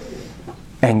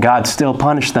 And God still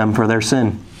punished them for their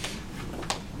sin.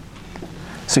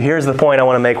 So here's the point I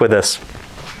want to make with this.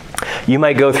 You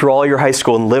might go through all your high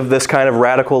school and live this kind of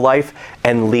radical life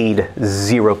and lead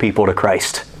 0 people to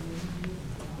Christ.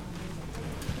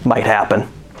 Might happen.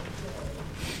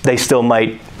 They still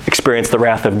might experience the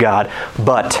wrath of God.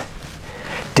 But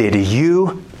did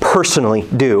you personally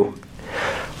do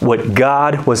what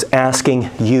God was asking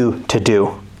you to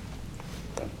do,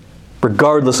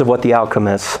 regardless of what the outcome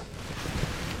is?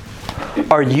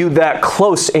 Are you that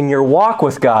close in your walk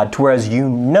with God to whereas you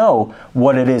know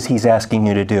what it is He's asking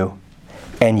you to do,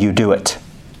 and you do it?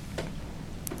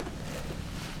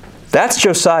 That's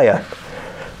Josiah.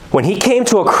 When he came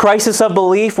to a crisis of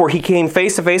belief where he came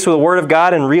face to face with the Word of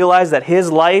God and realized that his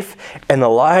life and the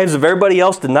lives of everybody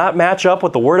else did not match up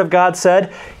what the Word of God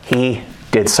said, he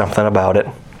did something about it.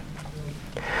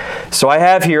 So I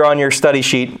have here on your study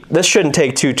sheet, this shouldn't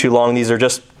take too long. These are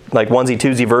just like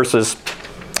onesie-twosie verses.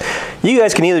 You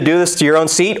guys can either do this to your own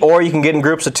seat or you can get in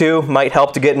groups of 2. Might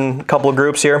help to get in a couple of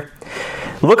groups here.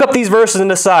 Look up these verses and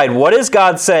decide, what is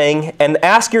God saying? And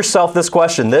ask yourself this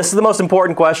question. This is the most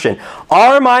important question.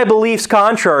 Are my beliefs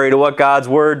contrary to what God's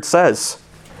Word says?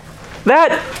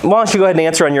 That, why don't you go ahead and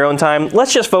answer on your own time.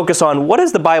 Let's just focus on what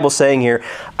is the Bible saying here.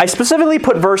 I specifically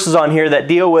put verses on here that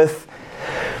deal with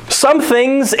some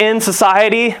things in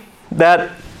society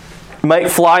that might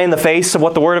fly in the face of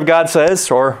what the Word of God says,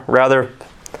 or rather,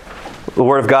 the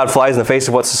Word of God flies in the face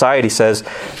of what society says.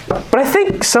 But I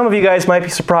think some of you guys might be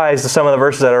surprised at some of the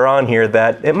verses that are on here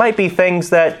that it might be things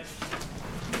that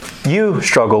you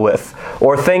struggle with,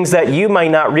 or things that you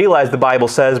might not realize the Bible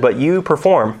says, but you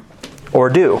perform or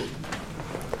do.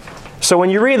 So when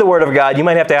you read the Word of God, you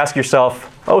might have to ask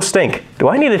yourself, oh stink, do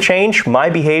I need to change my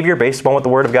behavior based upon what the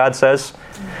Word of God says?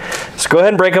 So go ahead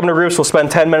and break up into groups. We'll spend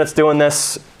 10 minutes doing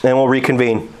this, and we'll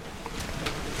reconvene.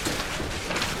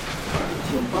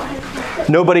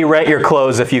 Nobody rent your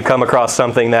clothes if you come across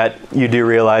something that you do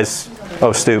realize,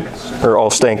 oh stoop, or oh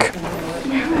stink.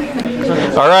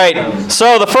 All right,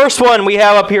 so the first one we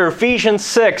have up here, Ephesians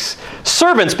 6.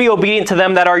 Servants, be obedient to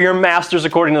them that are your masters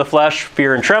according to the flesh,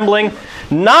 fear and trembling,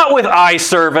 not with eye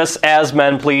service as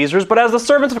men pleasers, but as the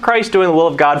servants of Christ, doing the will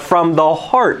of God from the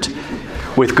heart,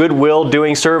 with good will,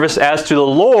 doing service as to the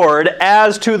Lord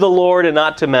and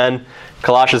not to men.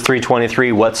 Colossians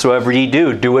 3:23, whatsoever ye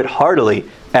do, do it heartily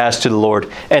as to the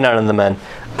Lord and not unto the men.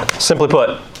 Simply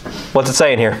put, what's it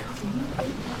saying here?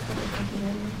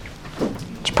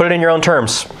 Just put it in your own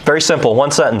terms. Very simple,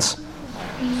 one sentence.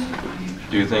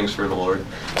 Do things for the Lord.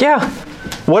 Yeah,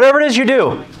 whatever it is you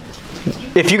do.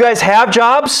 If you guys have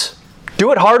jobs,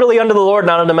 do it heartily unto the Lord,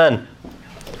 not unto men.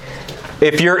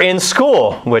 If you're in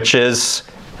school, which is,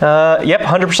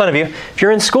 100% of you. If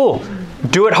you're in school,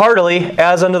 do it heartily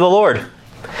as unto the Lord.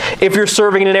 If you're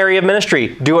serving in an area of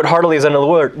ministry, do it heartily as unto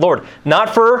the Lord.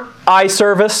 Not for eye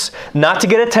service, not to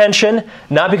get attention,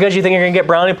 not because you think you're going to get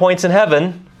brownie points in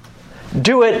heaven.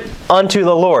 Do it unto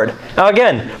the Lord. Now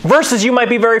again, verses you might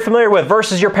be very familiar with,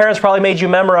 verses your parents probably made you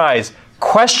memorize.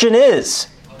 Question is,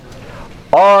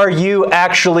 are you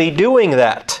actually doing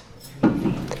that?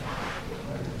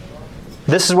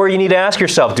 This is where you need to ask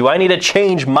yourself, do I need to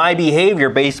change my behavior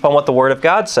based upon what the Word of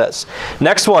God says?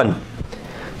 Next one.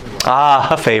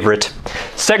 A favorite.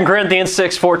 2 Corinthians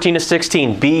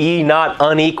 6:14-16. Be ye not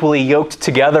unequally yoked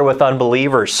together with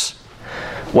unbelievers.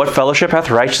 What fellowship hath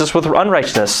righteousness with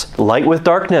unrighteousness? Light with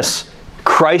darkness?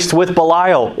 Christ with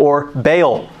Belial or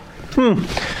Baal?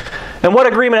 And what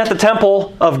agreement hath the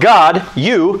temple of God,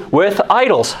 you, with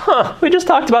idols? We just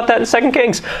talked about that in 2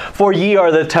 Kings. For ye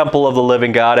are the temple of the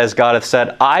living God, as God hath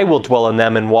said, I will dwell in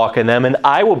them and walk in them, and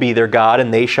I will be their God,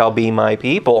 and they shall be my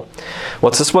people.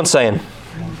 What's this one saying?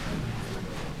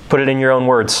 Put it in your own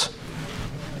words.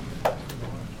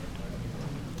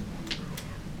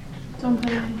 Don't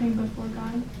put anything before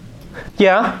God.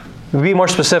 Yeah, be more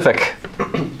specific.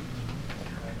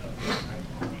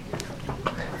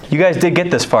 You guys did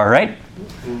get this far, right?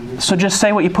 So just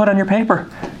say what you put on your paper.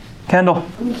 Kendall.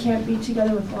 We can't be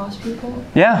together with lost people.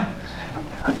 Yeah.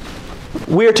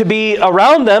 We are to be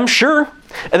around them, sure.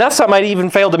 And that's something I even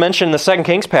failed to mention in the 2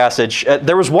 Kings passage.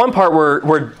 There was one part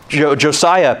where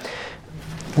Josiah,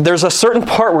 there's a certain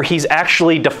part where he's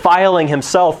actually defiling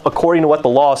himself according to what the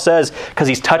law says, because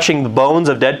he's touching the bones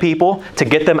of dead people to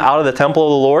get them out of the temple of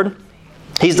the Lord.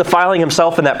 He's defiling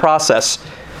himself in that process.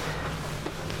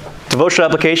 Devotional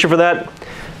application for that: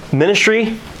 ministry,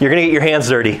 you're going to get your hands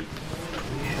dirty.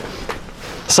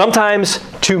 Sometimes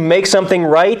to make something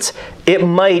right, you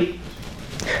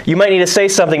might need to say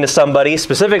something to somebody,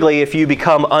 specifically if you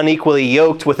become unequally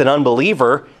yoked with an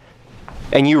unbeliever,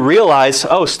 and you realize,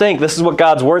 oh, stink, this is what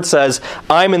God's Word says,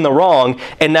 I'm in the wrong,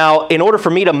 and now in order for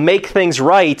me to make things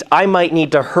right, I might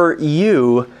need to hurt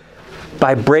you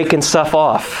by breaking stuff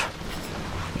off.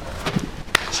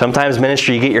 Sometimes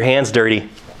ministry, you get your hands dirty,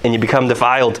 and you become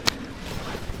defiled.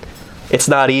 It's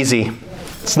not easy.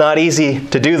 It's not easy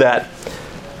to do that.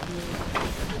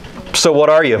 So what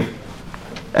are you?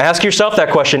 Ask yourself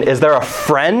that question. Is there a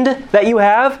friend that you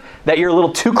have that you're a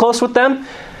little too close with them?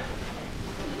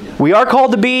 We are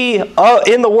called to be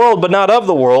in the world, but not of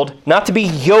the world. Not to be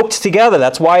yoked together.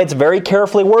 That's why it's very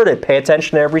carefully worded. Pay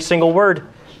attention to every single word.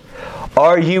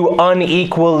 Are you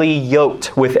unequally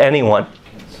yoked with anyone?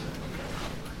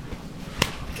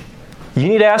 You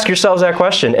need to ask yourselves that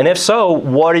question. And if so,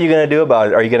 what are you going to do about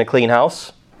it? Are you going to clean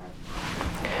house?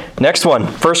 Next one,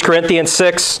 1 Corinthians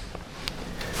 6.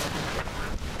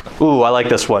 Ooh, I like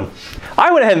this one.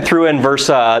 I went ahead and threw in verse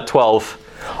 12.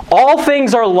 All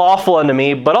things are lawful unto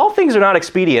me, but all things are not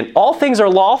expedient. All things are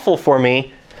lawful for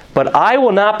me, but I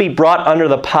will not be brought under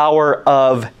the power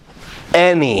of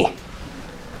any.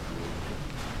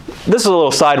 This is a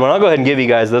little side one. I'll go ahead and give you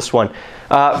guys this one.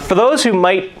 For those who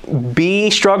might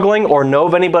be struggling or know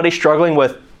of anybody struggling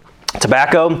with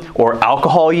tobacco or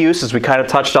alcohol use, as we kind of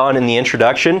touched on in the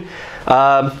introduction,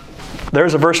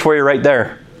 there's a verse for you right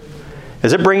there.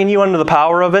 Is it bringing you under the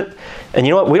power of it? And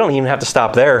you know what? We don't even have to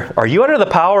stop there. Are you under the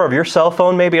power of your cell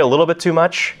phone maybe a little bit too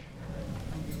much?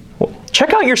 Well,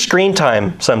 check out your screen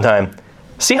time sometime.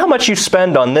 See how much you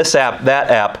spend on this app, that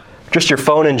app, just your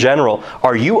phone in general.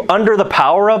 Are you under the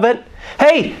power of it?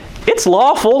 Hey, it's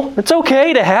lawful. It's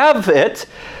okay to have it.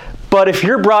 But if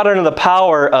you're brought under the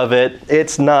power of it,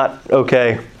 it's not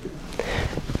okay.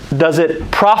 Does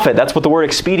it profit? That's what the word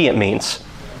expedient means.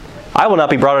 I will not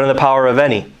be brought under the power of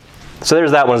any. So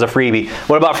there's that one as a freebie.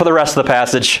 What about for the rest of the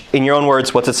passage? In your own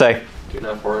words, what's it say? Do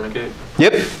not fornicate.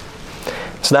 Yep.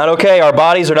 It's not okay. Our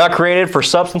bodies are not created for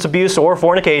substance abuse or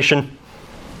fornication,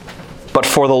 but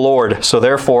for the Lord. So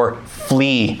therefore,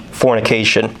 flee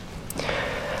fornication.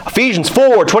 Ephesians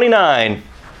 4:29.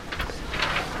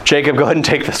 Jacob, go ahead and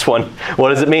take this one. What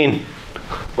does it mean?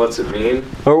 What's it mean?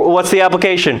 Or what's the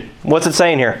application? What's it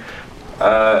saying here?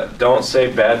 Don't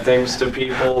say bad things to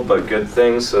people, but good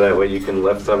things, so that way you can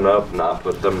lift them up, not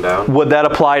put them down. Would that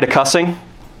apply to cussing?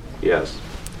 Yes.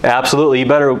 Absolutely. You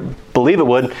better believe it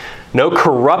would. No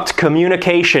corrupt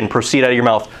communication proceed out of your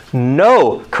mouth.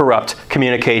 No corrupt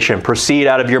communication proceed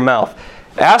out of your mouth.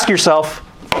 Ask yourself,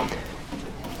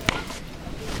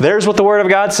 there's what the Word of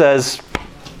God says.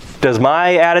 Does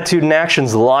my attitude and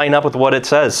actions line up with what it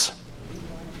says?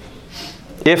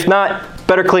 If not,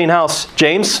 better clean house.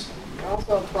 James? It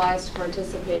also applies to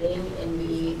participating in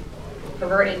the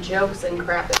perverted jokes and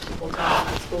crap that people talk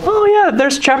at school. Oh yeah,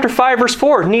 there's chapter 5, verse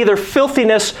 4. Neither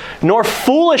filthiness, nor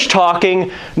foolish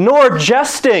talking, nor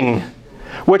jesting,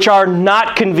 which are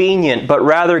not convenient, but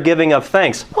rather giving of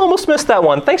thanks. Almost missed that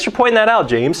one. Thanks for pointing that out,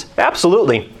 James.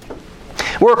 Absolutely.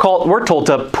 We're told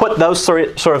to put those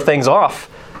sort of things off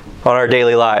on our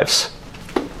daily lives.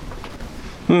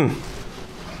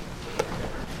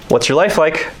 What's your life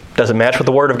like? Does it match what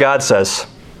the Word of God says?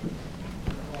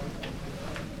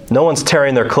 No one's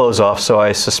tearing their clothes off, so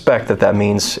I suspect that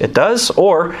means it does,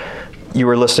 or you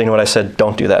were listening to what I said,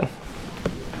 don't do that.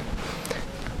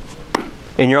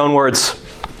 In your own words,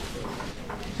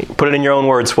 put it in your own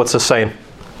words. What's this saying?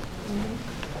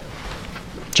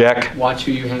 Jack? Watch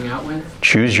who you hang out with.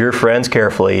 Choose your friends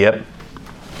carefully. Yep.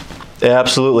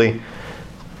 Absolutely.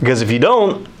 Because if you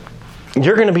don't,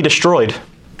 you're going to be destroyed.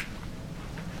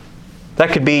 That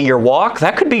could be your walk.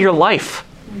 That could be your life.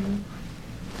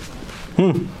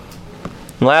 And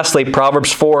lastly,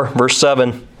 Proverbs 4, verse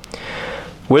 7.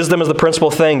 Wisdom is the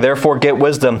principal thing, therefore get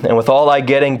wisdom, and with all thy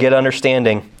getting, get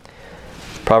understanding.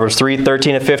 Proverbs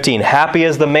 3:13 and 15. Happy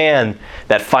is the man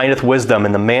that findeth wisdom,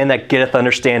 and the man that getteth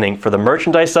understanding. For the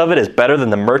merchandise of it is better than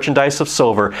the merchandise of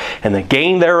silver, and the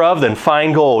gain thereof than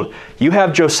fine gold. You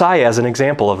have Josiah as an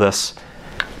example of this.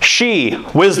 She,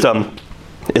 wisdom,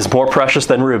 is more precious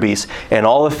than rubies, and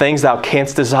all the things thou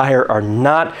canst desire are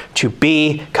not to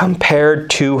be compared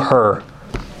to her.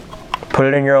 Put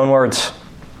it in your own words.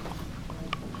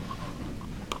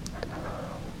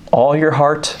 All your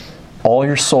heart, all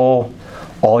your soul,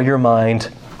 all your mind,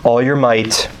 all your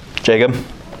might. Jacob?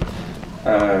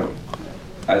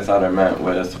 I thought it meant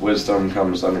with wisdom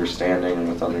comes understanding, and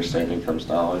with understanding comes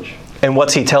knowledge. And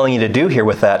what's he telling you to do here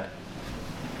with that?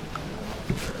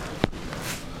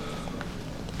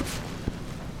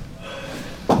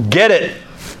 Get it.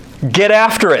 Get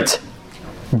after it.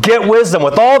 Get wisdom.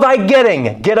 With all thy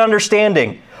getting, get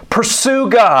understanding. Pursue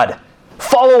God.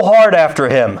 Follow hard after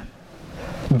Him.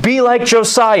 Be like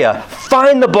Josiah.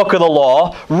 Find the book of the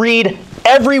law. Read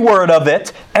every word of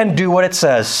it and do what it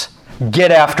says.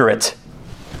 Get after it.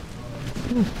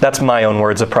 That's my own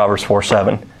words of Proverbs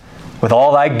 4:7. With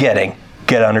all thy getting,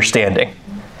 get understanding.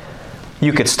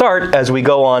 You could start as we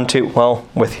go on to,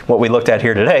 with what we looked at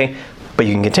here today, but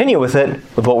you can continue with it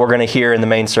with what we're going to hear in the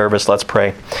main service. Let's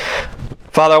pray.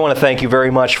 Father, I want to thank you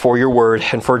very much for your word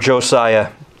and for Josiah.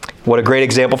 What a great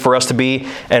example for us to be,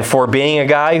 and for being a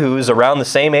guy who's around the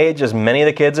same age as many of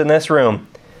the kids in this room.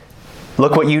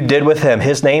 Look what you did with him.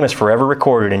 His name is forever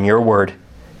recorded in your word.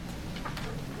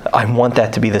 I want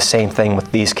that to be the same thing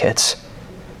with these kids.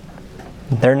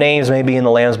 Their names may be in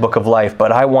the Lamb's Book of Life,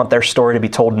 but I want their story to be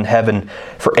told in heaven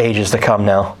for ages to come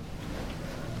now.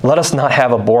 Let us not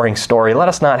have a boring story. Let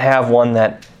us not have one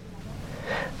that...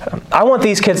 I want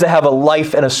these kids to have a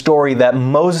life and a story that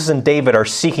Moses and David are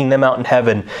seeking them out in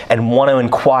heaven and want to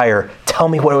inquire, tell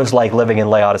me what it was like living in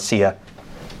Laodicea.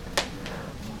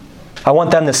 I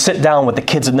want them to sit down with the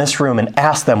kids in this room and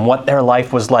ask them what their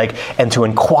life was like and to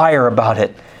inquire about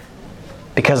it.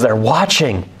 Because they're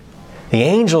watching. The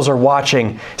angels are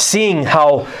watching, seeing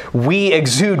how we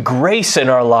exude grace in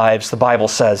our lives, the Bible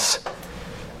says.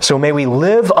 So may we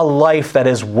live a life that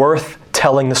is worth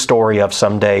telling the story of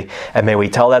someday. And may we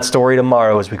tell that story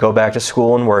tomorrow as we go back to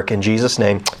school and work. In Jesus'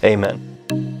 name,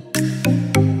 amen.